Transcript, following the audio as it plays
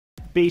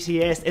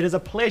BTS. It is a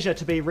pleasure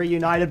to be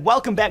reunited.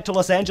 Welcome back to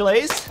Los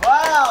Angeles.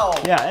 Wow!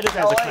 Yeah, it is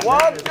as a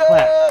clap.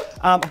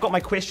 I've got my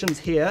questions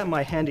here in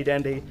my handy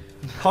dandy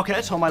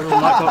pocket on my little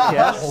notebook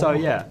here. So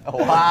yeah.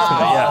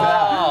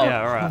 Wow!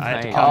 Yeah, all right. I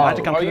had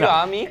to come Are you up.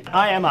 Army?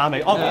 I am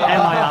Army. Oh,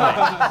 am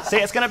I Army? See,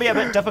 it's going to be a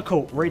bit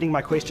difficult reading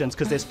my questions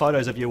because there's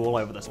photos of you all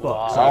over this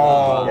book.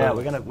 So yeah,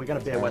 we're gonna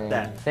bear with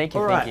that. Thank you.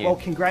 All right. Thank you. Well,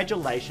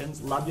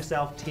 congratulations. Love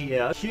Yourself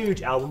Tear.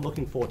 Huge album.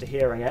 Looking forward to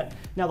hearing it.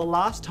 Now, the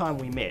last time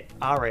we met,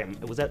 RM,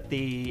 it was at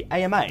the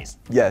AMAs.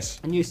 Yes.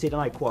 And you said,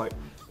 and I quote,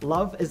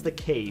 "Love is the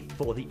key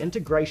for the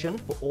integration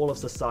for all of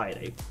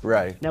society."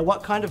 Right. Now,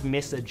 what kind of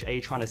message are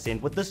you trying to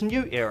send with this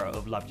new era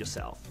of Love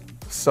Yourself?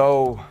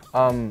 So,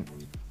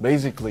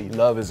 basically,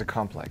 love is a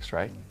complex,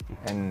 right?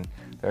 And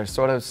there's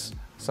sort of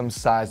some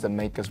sides that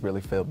make us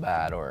really feel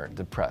bad or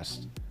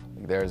depressed.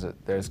 There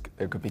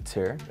could be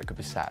tear, there could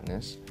be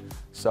sadness.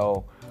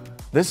 So,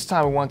 this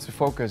time we want to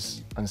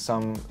focus on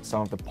some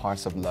of the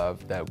parts of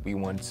love that we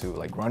want to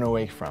like run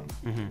away from.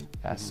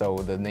 Yeah, so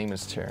the name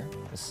is Tear.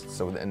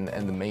 So and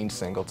the main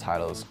single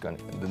title is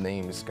the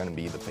name is gonna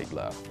be The Fake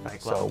Love.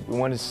 So we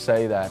want to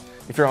say that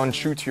if you're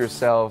untrue to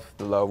yourself,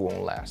 the love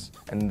won't last,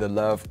 and the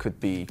love could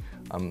be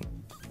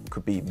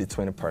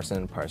between a person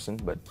and a person,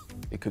 but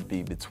it could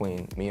be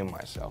between me and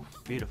myself.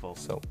 Beautiful.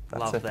 So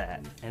that's Love it.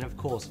 that. And of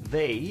course,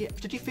 V,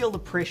 did you feel the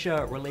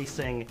pressure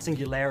releasing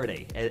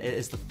Singularity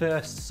as the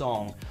first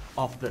song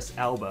off this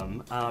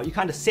album? You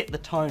kind of set the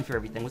tone for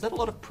everything. Was that a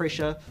lot of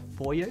pressure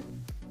for you?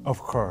 Of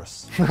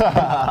course.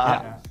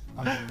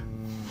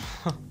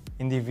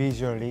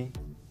 Individually,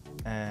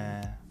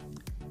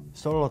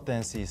 solo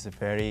dance is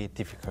very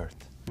difficult,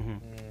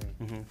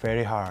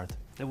 very hard.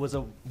 It was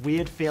a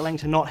weird feeling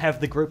to not have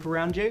the group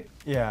around you?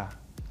 Yeah.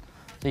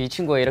 이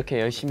친구가 이렇게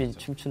열심히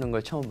춤추는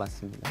걸 처음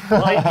봤습니다.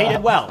 Well, he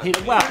did well. He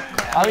did well.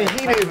 I mean,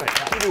 he did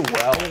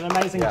well. He did an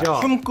amazing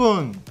job.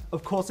 춤꾼.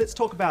 Of course, let's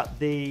talk about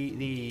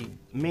the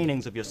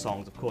meanings of your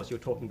songs. Of course, you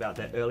were talking about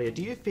that earlier.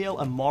 Do you feel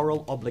a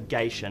moral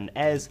obligation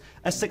as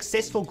a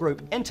successful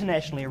group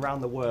internationally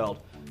around the world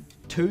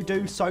to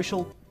do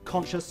social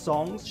conscious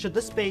songs? Should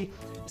this be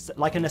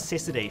like a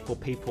necessity for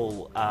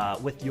people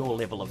with your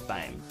level of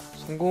fame?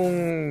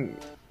 성공한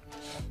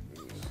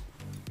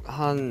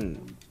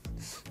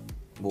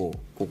뭐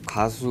꼭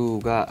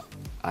가수가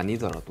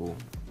아니더라도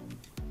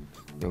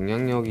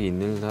영향력이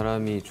있는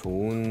사람이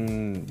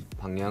좋은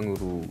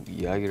방향으로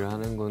이야기를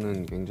하는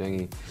거는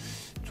굉장히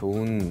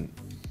좋은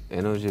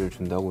에너지를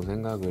준다고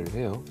생각을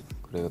해요.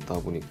 그러다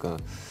보니까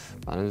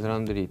많은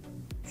사람들이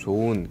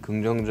좋은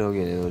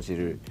긍정적인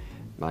에너지를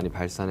많이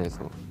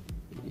발산해서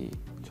이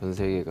전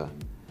세계가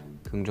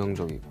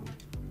긍정적이고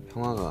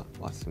평화가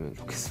왔으면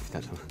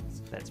좋겠습니다. 저는.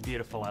 That's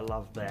beautiful. I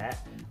love that.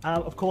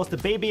 Of course, the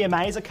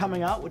BBMAs are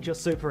coming up, which you're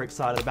super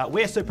excited about.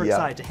 We're super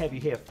excited to have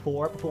you here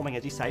for it, performing,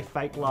 as you say,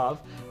 Fake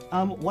Love.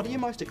 What are you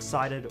most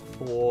excited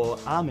for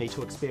ARMY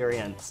to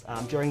experience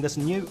during this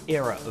new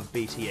era of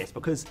BTS?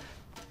 Because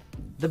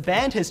the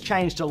band has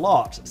changed a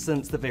lot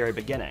since the very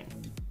beginning.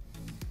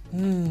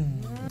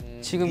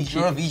 지금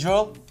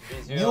Visual?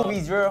 New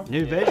visual?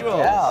 New visuals.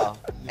 Yeah.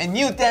 And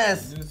new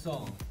dance. New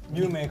song.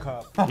 New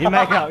makeup. New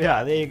makeup,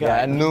 yeah, there you go.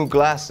 Yeah, and new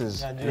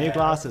glasses. New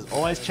glasses,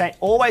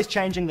 always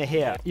changing the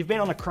hair. You've been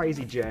on a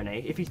crazy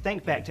journey. If you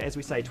think back to, as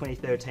we say,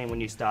 2013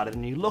 when you started,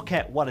 and you look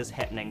at what is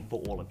happening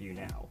for all of you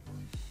now,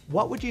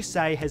 what would you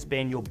say has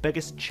been your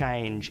biggest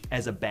change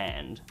as a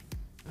band?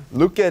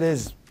 Look at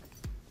his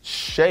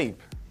shape.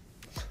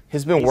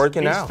 He's been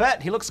working out. He's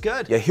fit, he looks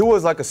good. Yeah, he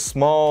was like a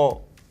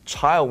small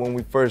child when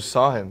we first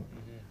saw him,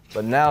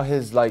 but now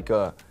he's like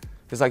the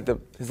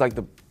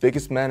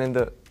biggest man in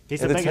the. He's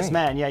the biggest team.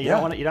 man. Yeah, you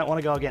don't want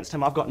to go against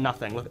him. I've got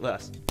nothing. Look at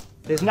this.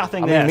 There's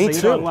nothing I mean, there. me so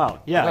you're too. doing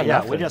well. Yeah, I got yeah.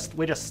 nothing.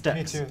 We're just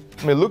sticks. Me too.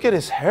 I mean, look at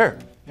his hair.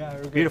 Yeah,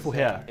 Beautiful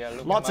hair. Yeah,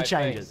 look Lots at of my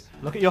changes.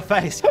 face. Look at your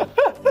face.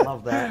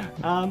 Love that.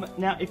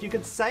 Now, if you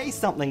could say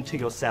something to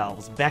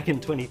yourselves back in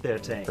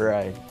 2013,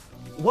 Right.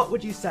 what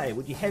would you say?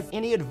 Would you have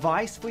any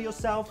advice for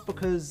yourself?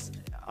 Because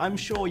I'm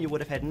sure you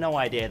would have had no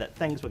idea that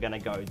things were going to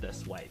go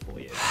this way for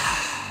you.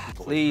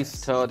 Please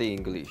study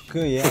English.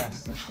 Good,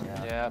 yes.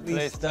 Yeah,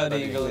 please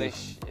study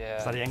English. Yeah.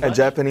 Study English? And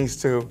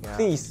Japanese too.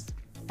 Please.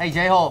 Hey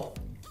J-Hope,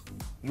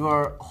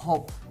 your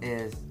hope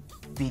is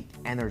big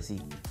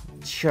energy.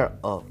 Cheer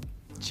up.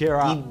 Cheer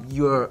up.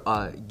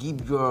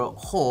 Give your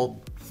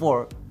hope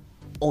for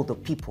all the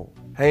people.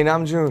 Hey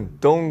Namjoon,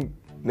 don't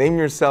name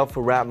yourself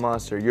a rap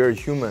monster. You're a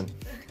human.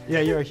 Yeah,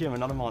 you're a human,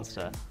 not a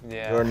monster.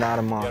 Yeah. You're not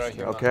a You're a monster,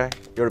 human. okay?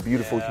 You're a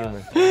beautiful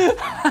human.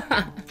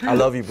 I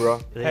love you, bro.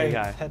 There you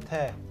go. Hey,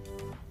 Tete,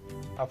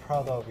 I'm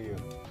proud of you.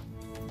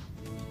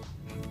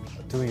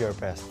 Do your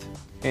best.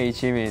 Hey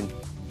Jimin,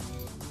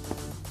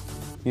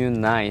 you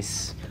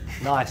nice.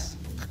 Nice.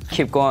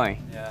 Keep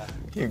going. Yeah.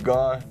 Keep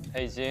going.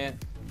 Hey Jin,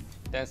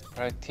 dance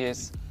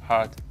practice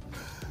hard.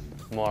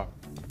 More.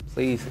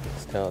 Please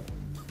study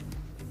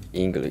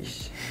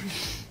English.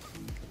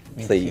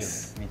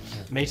 please.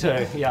 Me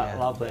too. Yeah,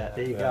 love that.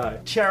 There you go.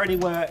 Charity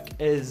work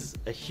is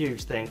a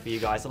huge thing for you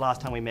guys. The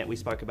last time we met, we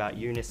spoke about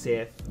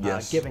UNICEF,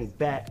 giving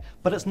back.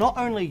 But it's not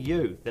only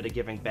you that are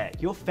giving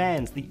back. Your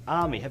fans, the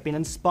army, have been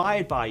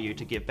inspired by you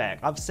to give back.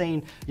 I've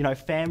seen,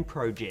 fan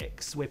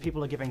projects where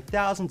people are giving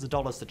thousands of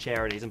dollars to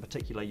charities, in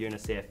particular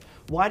UNICEF.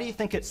 Why do you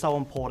think it's so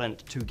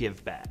important to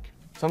give back?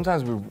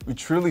 Sometimes we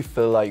truly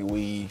feel like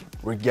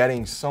we're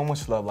getting so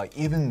much love, like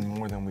even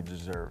more than we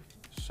deserve.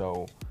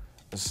 So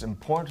it's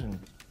important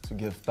to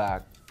give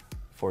back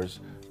for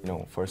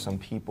some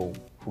people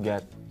who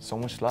get so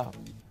much love,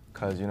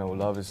 because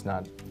love is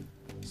not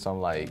some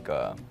like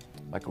a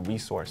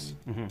resource.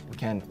 We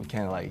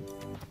can't like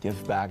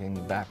give back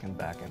and back and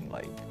back and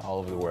like all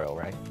over the world,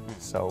 right?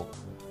 So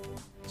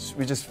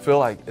we just feel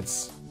like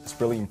it's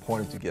really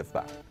important to give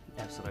back.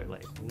 Absolutely.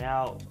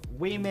 Now,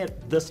 we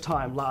met this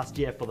time last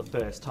year for the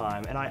first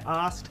time, and I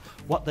asked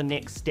what the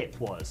next step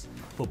was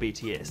for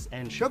BTS,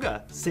 and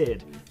Sugar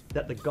said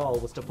that the goal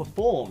was to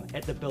perform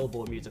at the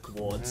Billboard Music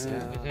Awards.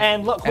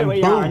 And look where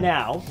we are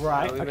now,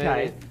 right?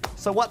 Okay.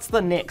 So what's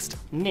the next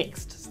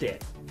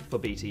step for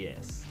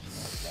BTS?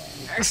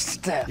 Next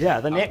step. Yeah,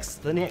 the next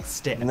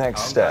step.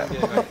 Next step.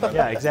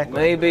 Yeah, exactly.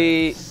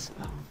 Maybe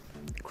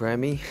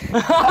Grammy.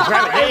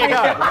 Grammy. There you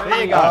go.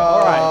 There you go.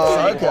 All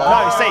right.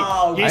 No,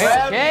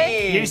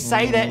 see, you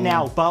say that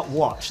now, but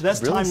watch.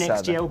 This Really time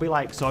next sad. year, we'll be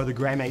like, so the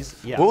Grammys.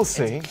 Yeah. We'll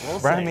see.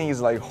 Grammy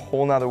is like a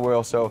whole nother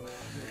world. So,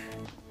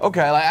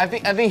 okay, like I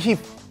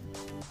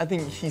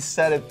think he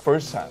said it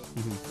first time.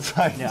 It's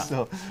like,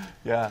 so,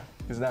 yeah,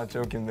 he's not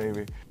joking,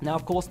 baby. Now,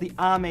 of course, the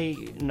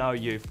ARMY know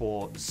you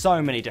for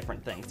so many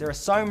different things. There are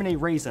so many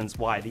reasons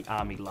why the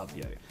ARMY love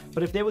you.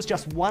 But if there was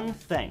just one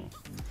thing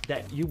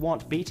that you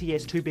want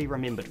BTS to be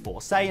remembered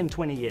for, say in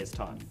 20 years'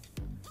 time,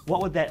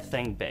 what would that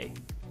thing be?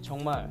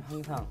 정말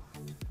항상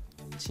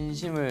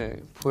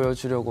진심을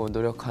보여주려고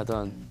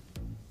노력하던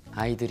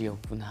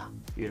아이들이었구나.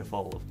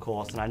 Beautiful, of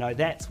course, and I know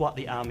that's what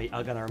the ARMY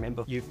are going to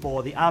remember you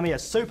for. The ARMY are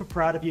super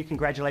proud of you.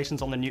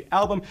 Congratulations on the new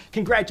album.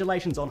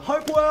 Congratulations on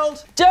Hope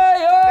World.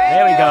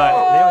 There we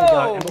go. There we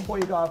go. And before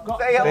you go, I've got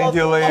Thank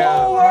you,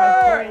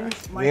 Liam.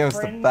 Liam's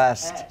the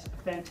best.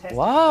 Fantastic.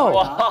 Wow.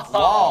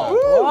 Wow.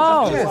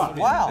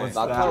 Wow.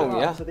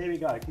 마카롱이야? So there we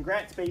go.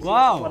 Congrats, BTS.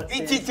 Wow.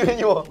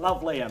 BT21.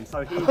 Love Liam.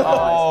 So here you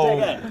go.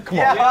 Dig in. Come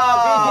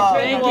on.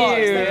 Thank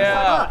you. Thanks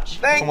so much.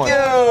 Thank on. you.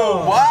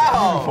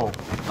 Wow.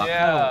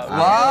 Yeah.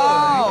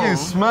 Wow. It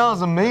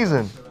smells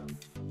amazing.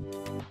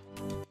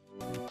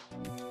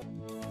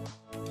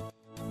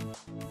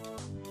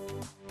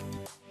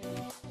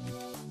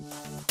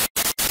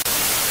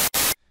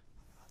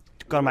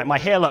 Gotta make my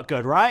hair look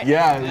good, right?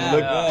 Yeah,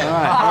 look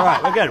All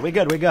right.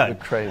 We're good.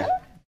 crazy.